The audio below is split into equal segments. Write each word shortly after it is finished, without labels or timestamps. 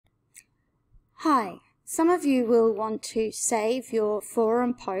Hi, some of you will want to save your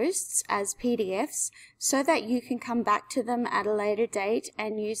forum posts as PDFs so that you can come back to them at a later date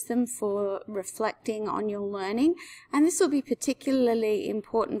and use them for reflecting on your learning. And this will be particularly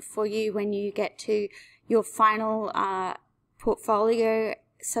important for you when you get to your final portfolio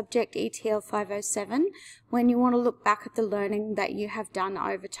subject ETL 507, when you want to look back at the learning that you have done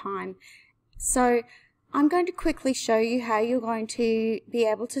over time. So I'm going to quickly show you how you're going to be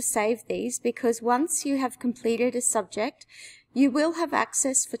able to save these, because once you have completed a subject, you will have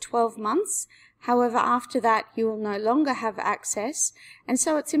access for 12 months. However, after that, you will no longer have access. And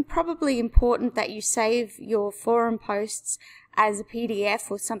so it's probably important that you save your forum posts as a PDF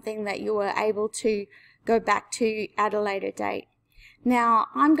or something that you were able to go back to at a later date. Now,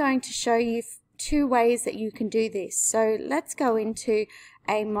 I'm going to show you two ways that you can do this. So let's go into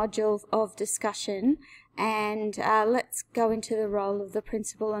a module of discussion, and let's go into the role of the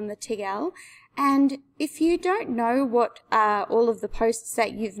principal and the TL. And if you don't know what all of the posts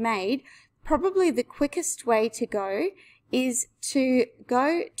that you've made, probably the quickest way to go is to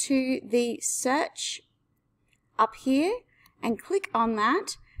go to the search up here and click on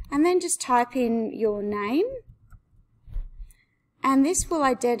that, and then just type in your name. And this will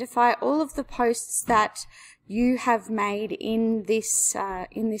identify all of the posts that you have made in this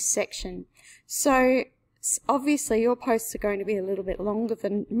section. So obviously your posts are going to be a little bit longer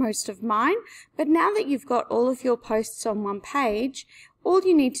than most of mine, but now that you've got all of your posts on one page, all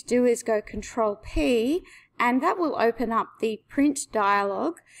you need to do is go Control P, and that will open up the print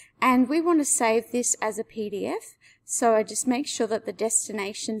dialog. And we want to save this as a PDF. So I just make sure that the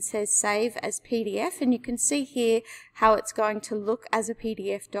destination says save as PDF, and you can see here how it's going to look as a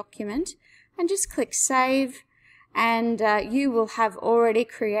PDF document. And just click save, and you will have already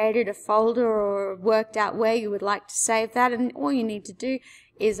created a folder or worked out where you would like to save that, and all you need to do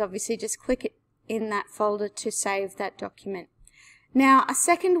is obviously just click it in that folder to save that document. Now, a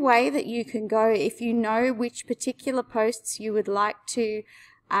second way that you can go, if you know which particular posts you would like to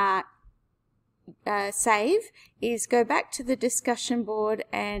save, is go back to the discussion board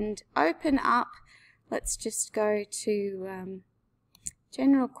and open up, let's just go to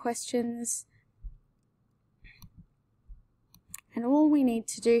general questions, and all we need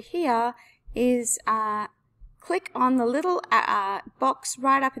to do here is click on the little box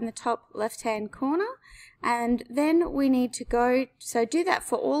right up in the top left hand corner, and then we need to go, so do that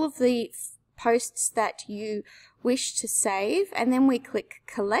for all of the posts that you wish to save, and then we click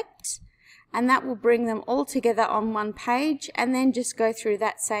collect, and that will bring them all together on one page, and then just go through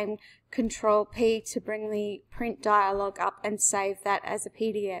that same Control P to bring the print dialog up and save that as a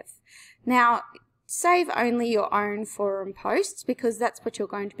PDF. Now, save only your own forum posts, because that's what you're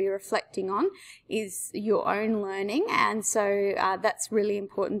going to be reflecting on, is your own learning, and so that's really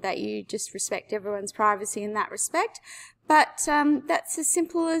important that you just respect everyone's privacy in that respect. But that's as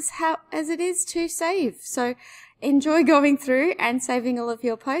simple as it is to save. So enjoy going through and saving all of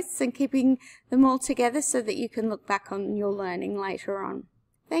your posts and keeping them all together so that you can look back on your learning later on.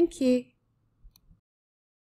 Thank you.